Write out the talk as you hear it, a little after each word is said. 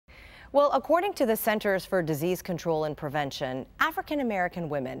Well, according to the Centers for Disease Control and Prevention, African American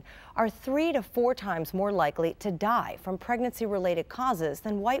women are 3 to 4 times more likely to die from pregnancy-related causes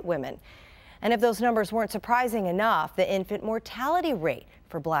than white women. And if those numbers weren't surprising enough, the infant mortality rate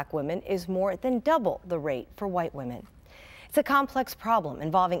for Black women is more than double the rate for white women. It's a complex problem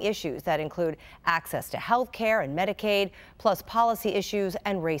involving issues that include access to health care and Medicaid, plus policy issues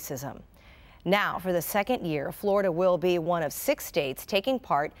and racism. Now, for the second year, Florida will be one of 6 states taking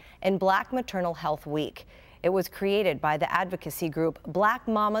part in Black Maternal Health Week. It was created by the advocacy group Black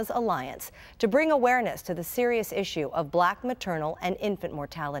Mamas Alliance to bring awareness to the serious issue of Black maternal and infant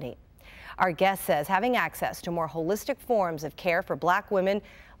mortality. Our guest says having access to more holistic forms of care for Black women,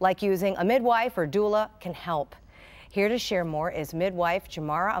 like using a midwife or doula, can help. Here to share more is midwife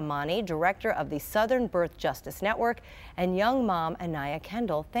Jamarah Amani, director of the Southern Birth Justice Network, and young mom Anaya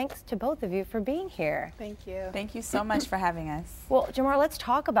Kendall. Thanks to both of you for being here. Thank you. Thank you so much for having us. Well, Jamarah, let's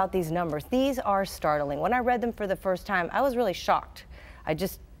talk about these numbers. These are startling. When I read them for the first time, I was really shocked. I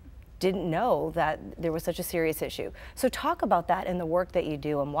just didn't know that there was such a serious issue. So talk about that in the work that you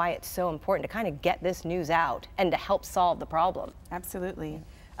do and why it's so important to kind of get this news out and to help solve the problem. Absolutely.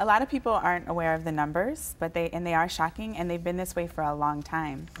 A lot of people aren't aware of the numbers, but they are shocking, and they've been this way for a long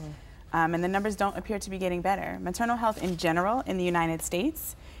time. And the numbers don't appear to be getting better. Maternal health in general in the United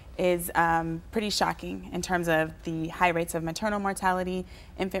States is pretty shocking in terms of the high rates of maternal mortality,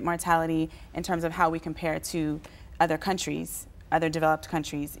 infant mortality, in terms of how we compare to other countries, other developed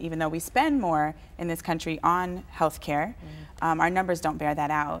countries. Even though we spend more in this country on health care, our numbers don't bear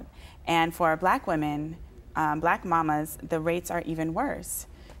that out. And for Black women, Black mamas, the rates are even worse.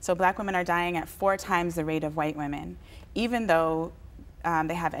 So Black women are dying at 4 times the rate of white women, even though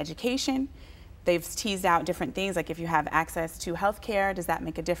they have education. They've teased out different things, like if you have access to health care, does that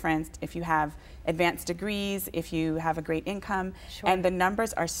make a difference? If you have advanced degrees, if you have a great income, and the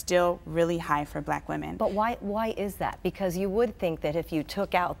numbers are still really high for Black women. But why is that? Because you would think that if you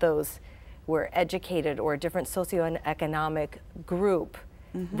took out those who were educated or a different socioeconomic group,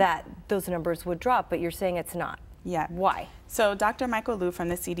 that those numbers would drop, but you're saying it's not. Yeah. Why? So Dr. Michael Liu from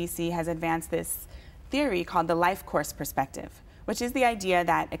the CDC has advanced this theory called the life course perspective, which is the idea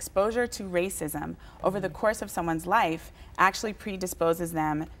that exposure to racism over the course of someone's life actually predisposes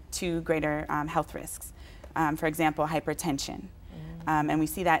them to greater health risks. For example, hypertension. And we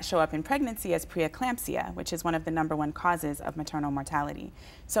see that show up in pregnancy as preeclampsia, which is one of the #1 causes of maternal mortality.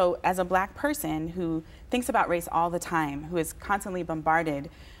 So as a Black person who thinks about race all the time, who is constantly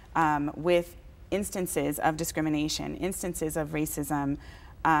bombarded with instances of discrimination, instances of racism,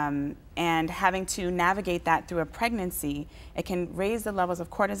 and having to navigate that through a pregnancy, it can raise the levels of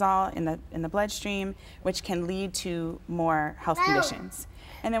cortisol in the bloodstream, which can lead to more health conditions.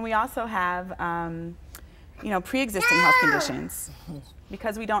 And then we also have pre-existing health conditions.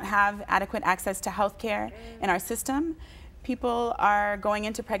 Because we don't have adequate access to health care in our system, people are going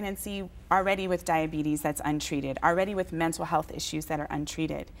into pregnancy already with diabetes that's untreated, already with mental health issues that are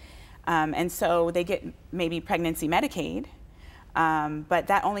untreated. And so they get maybe pregnancy Medicaid, but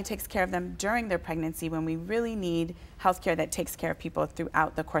that only takes care of them during their pregnancy, when we really need healthcare that takes care of people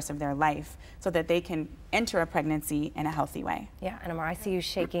throughout the course of their life so that they can enter a pregnancy in a healthy way. Yeah, and Amar, I see you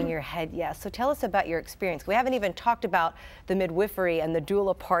shaking your head yes. So tell us about your experience. We haven't even talked about the midwifery and the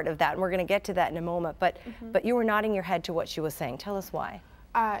doula part of that, and we're going to get to that in a moment, but you were nodding your head to what she was saying. Tell us why.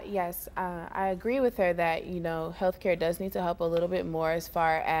 Yes, I agree with her that, healthcare does need to help a little bit more as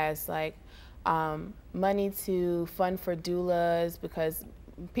far as like money to fund for doulas, because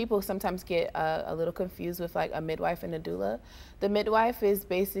people sometimes get a little confused with like a midwife and a doula. The midwife is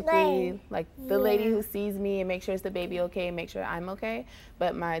basically like the lady who sees me and makes sure it's the baby okay and makes sure I'm okay.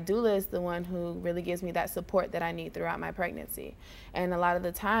 But my doula is the one who really gives me that support that I need throughout my pregnancy. And a lot of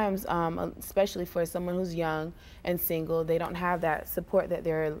the times, especially for someone who's young and single, they don't have that support that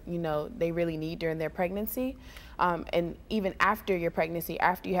they really need during their pregnancy. And even after your pregnancy,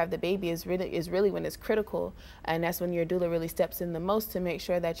 after you have the baby, is really when it's critical, and that's when your doula really steps in the most to make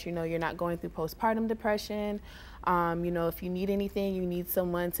sure that you're not going through postpartum depression. If you need anything, you need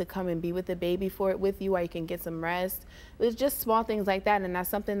someone to come and be with the baby with you, while you can get some rest. It's just small things like that, and that's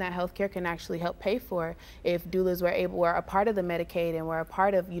something that healthcare can actually help pay for if doulas were a part of the Medicaid and were a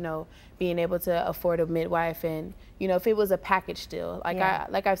part of being able to afford a midwife, and if it was a package deal,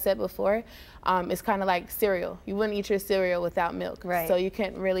 like I've said before, it's kind of like cereal. You wouldn't eat your cereal without milk, right? So you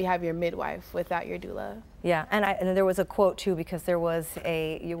can't really have your midwife without your doula. Yeah, and there was a quote too, because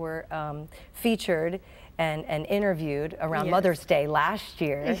you were featured and interviewed around Mother's Day last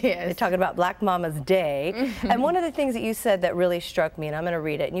year. Yes. Talking about Black Mama's Day. And one of the things that you said that really struck me, and I'm going to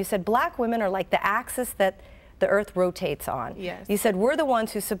read it, and you said Black women are like the axis that the earth rotates on. Yes. You said, we're the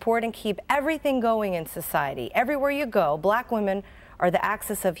ones who support and keep everything going in society. Everywhere you go, Black women are the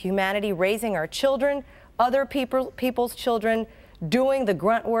axis of humanity, raising our children, other people's children, doing the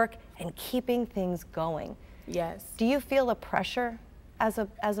grunt work, and keeping things going. Yes. Do you feel a pressure as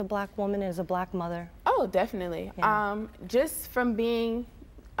a Black woman, as a Black mother? Oh, definitely. Yeah. Just from being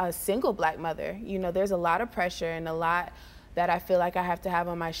a single Black mother, you know, there's a lot of pressure and a lot that I feel like I have to have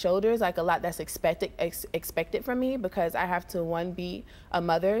on my shoulders, like a lot that's expected from me, because I have to, one, be a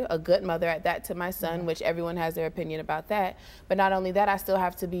mother, a good mother at that to my son, which everyone has their opinion about that. But not only that, I still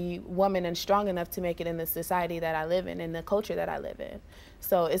have to be woman and strong enough to make it in the society that I live in the culture that I live in.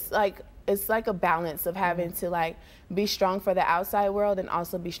 So it's like a balance of having to like be strong for the outside world and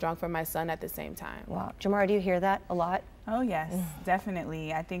also be strong for my son at the same time. Wow. Jamarah, do you hear that a lot? Oh yes,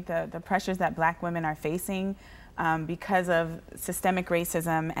 definitely. I think the pressures that Black women are facing because of systemic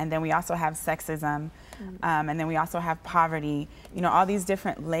racism, and then we also have sexism, and then we also have poverty, you know, all these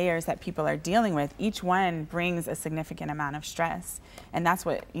different layers that people are dealing with, each one brings a significant amount of stress. And that's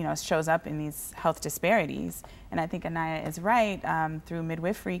what, you know, shows up in these health disparities. And I think Anaya is right, through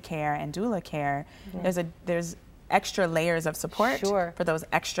midwifery care and doula care, there's extra layers of support for those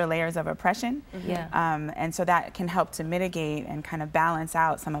extra layers of oppression. And so that can help to mitigate and kind of balance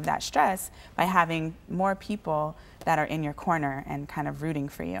out some of that stress by having more people that are in your corner and kind of rooting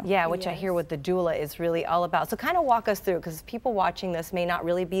for you. Yeah, which I hear what the doula is really all about. So kind of walk us through, because people watching this may not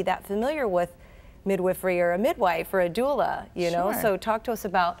really be that familiar with midwifery or a midwife or a doula, you know? So talk to us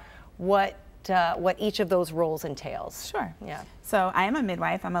about what each of those roles entails. Sure. Yeah. So I am a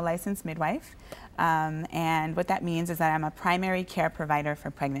midwife. I'm a licensed midwife. And what that means is that I'm a primary care provider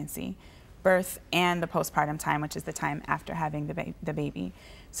for pregnancy, birth, and the postpartum time, which is the time after having the baby.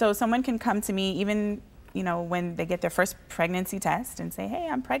 So someone can come to me even, you know, when they get their first pregnancy test and say, hey,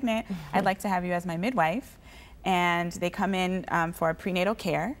 I'm pregnant. I'd like to have you as my midwife. And they come in for prenatal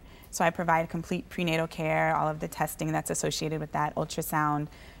care. So I provide complete prenatal care, all of the testing that's associated with that, ultrasound.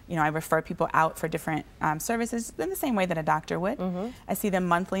 You know, I refer people out for different services in the same way that a doctor would. I see them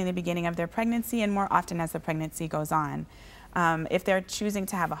monthly in the beginning of their pregnancy and more often as the pregnancy goes on. If they're choosing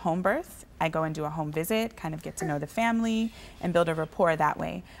to have a home birth, I go and do a home visit, kind of get to know the family and build a rapport that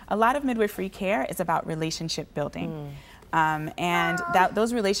way. A lot of midwifery care is about relationship building. And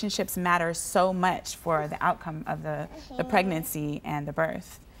those relationships matter so much for the outcome of the pregnancy and the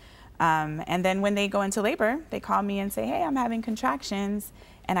birth. And then when they go into labor, they call me and say, hey, I'm having contractions.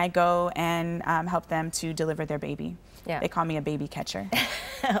 And I go and help them to deliver their baby. They call me a baby catcher.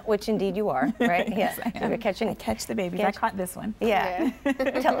 Which indeed you are, right? Yes, I am. You're catching. I catch the babies. I caught this one. Yeah.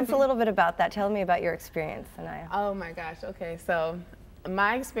 Tell us a little bit about that. Tell me about your experience, Anaya. Oh my gosh, okay. So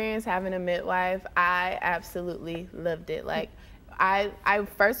my experience having a midwife, I absolutely loved it. Like, I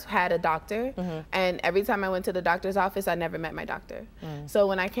first had a doctor, and every time I went to the doctor's office, I never met my doctor. So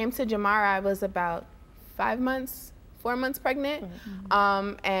when I came to Jamarah, I was about 4 months pregnant.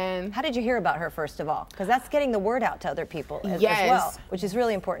 And how did you hear about her, first of all? Because that's getting the word out to other people as well, which is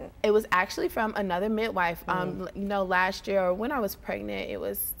really important. It was actually from another midwife. You know, last year, or when I was pregnant, it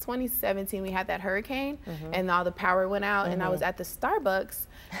was 2017, we had that hurricane, and all the power went out, and I was at the Starbucks,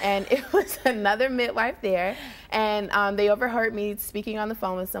 and it was another midwife there, and they overheard me speaking on the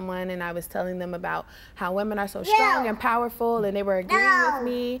phone with someone, and I was telling them about how women are so strong and powerful, and they were agreeing with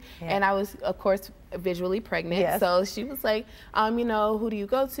me, and I was, of course, visually pregnant. So she was like, you know, who do you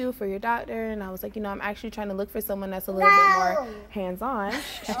go to for your doctor? And I was like, you know, I'm actually trying to look for someone that's a little bit more hands-on.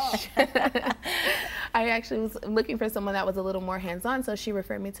 I actually was looking for someone that was a little more hands-on, so she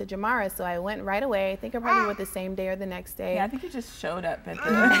referred me to Jamarah. So I went right away. I think I probably went the same day or the next day. Yeah, I think you just showed up at the,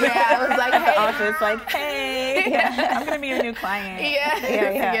 I was like, hey. office, like, hey, I'm gonna be your new client.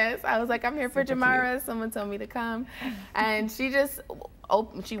 Yes. I was like, I'm here for Jamarah. Cute. Someone told me to come, and she just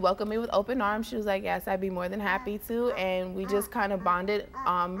she welcomed me with open arms. She was like, yes, I'd be more than happy to. And we just kind of bonded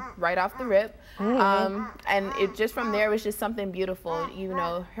right off the rip. And it just from there was just something beautiful. You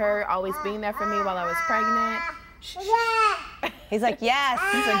know, her always being there for me while I was pregnant. He's like, yes.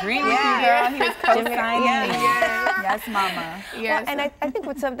 He's agreeing with you, girl. He was co-signing. Yes, mama. Yes. Well, and I think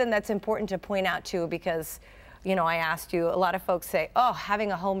what's something that's important to point out too, because, you know, I asked you, a lot of folks say, oh,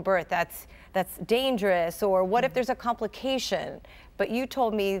 having a home birth, that's dangerous, or what if there's a complication? But you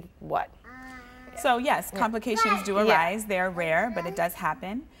told me what? So yes, complications do arise. They're rare, but it does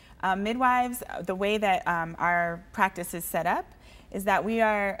happen. Midwives, the way that our practice is set up is that we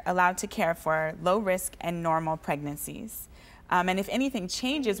are allowed to care for low risk and normal pregnancies. And if anything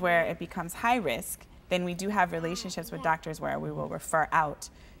changes where it becomes high risk, then we do have relationships with doctors where we will refer out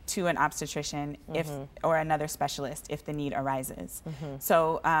to an obstetrician or another specialist if the need arises.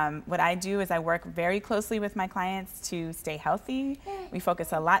 So what I do is I work very closely with my clients to stay healthy. We focus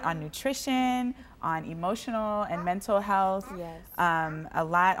a lot on nutrition, on emotional and mental health, a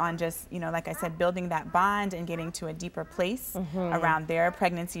lot on just, you know, like I said, building that bond and getting to a deeper place around their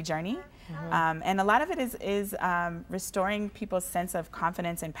pregnancy journey. And a lot of it is restoring people's sense of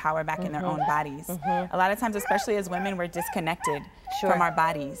confidence and power back in their own bodies. A lot of times, especially as women, we're disconnected from our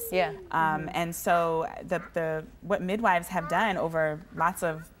bodies. And so what midwives have done over lots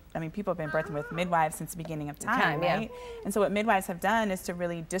of, I mean, people have been birthing with midwives since the beginning of time, right? And so what midwives have done is to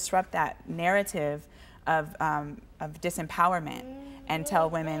really disrupt that narrative of disempowerment and tell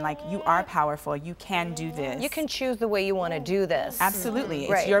women, like, you are powerful, you can do this. You can choose the way you want to do this. Absolutely.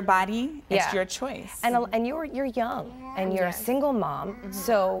 It's your body, it's your choice. And you're young, and you're a single mom,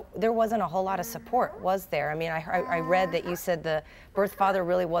 so there wasn't a whole lot of support, was there? I mean, I read that you said the birth father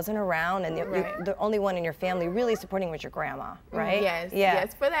really wasn't around, and the only one in your family really supporting was your grandma, right?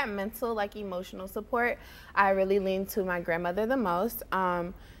 Yes, for that mental, like, emotional support, I really leaned to my grandmother the most.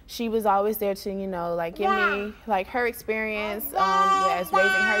 She was always there to, you know, like, give me, like, her experience as raising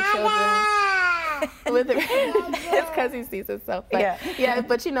her children. With it's because he sees himself. But,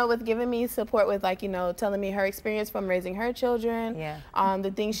 but, you know, with giving me support with, like, you know, telling me her experience from raising her children,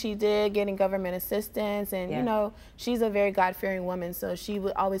 the things she did, getting government assistance, and, you know, she's a very God-fearing woman, so she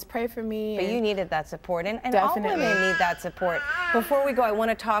would always pray for me. But you needed that support, and all women need that support. Before we go, I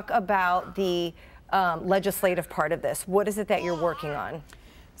want to talk about the legislative part of this. What is it that you're working on?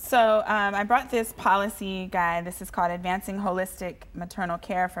 So I brought this policy guide. This is called Advancing Holistic Maternal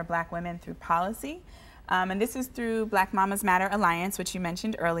Care for Black Women Through Policy. And this is through Black Mamas Matter Alliance, which you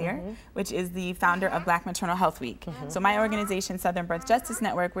mentioned earlier, which is the founder of Black Maternal Health Week. So my organization, Southern Birth Justice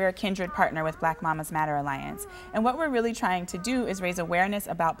Network, we're a kindred partner with Black Mamas Matter Alliance. And what we're really trying to do is raise awareness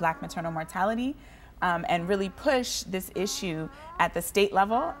about Black maternal mortality and really push this issue at the state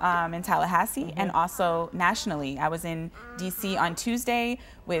level in Tallahassee and also nationally. I was in DC on Tuesday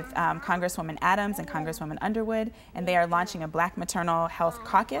with Congresswoman Adams and Congresswoman Underwood, and they are launching a Black Maternal Health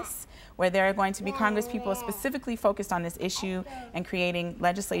Caucus where there are going to be Congresspeople specifically focused on this issue and creating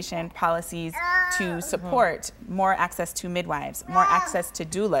legislation, policies to support more access to midwives, more access to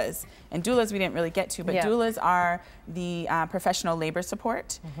doulas. And doulas we didn't really get to, but doulas are the professional labor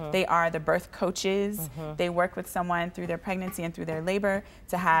support. They are the birth coaches. They work with someone through their pregnancy and through their labor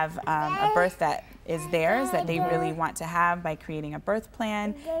to have a birth that is theirs, that they really want to have, by creating a birth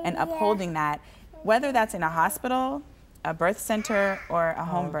plan and upholding that, whether that's in a hospital, a birth center, or a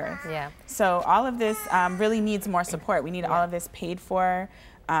home birth. So all of this really needs more support. We need all of this paid for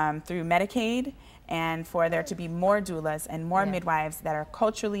through Medicaid, and for there to be more doulas and more midwives that are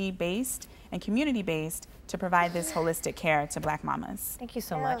culturally based and community based to provide this holistic care to Black mamas. Thank you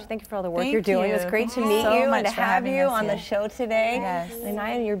so much. Thank you for all the work you're doing. It was great to meet you and to have you on the show today.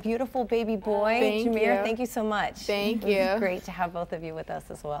 Anaya, and your beautiful baby boy, Jamarah, thank you so much. Thank you. It was great to have both of you with us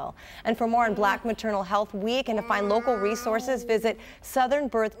as well. And for more on Black Maternal Health Week and to find local resources, visit Southern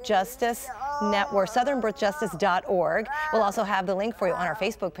Birth Justice Network, southernbirthjustice.org. We'll also have the link for you on our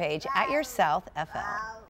Facebook page at Your South FL.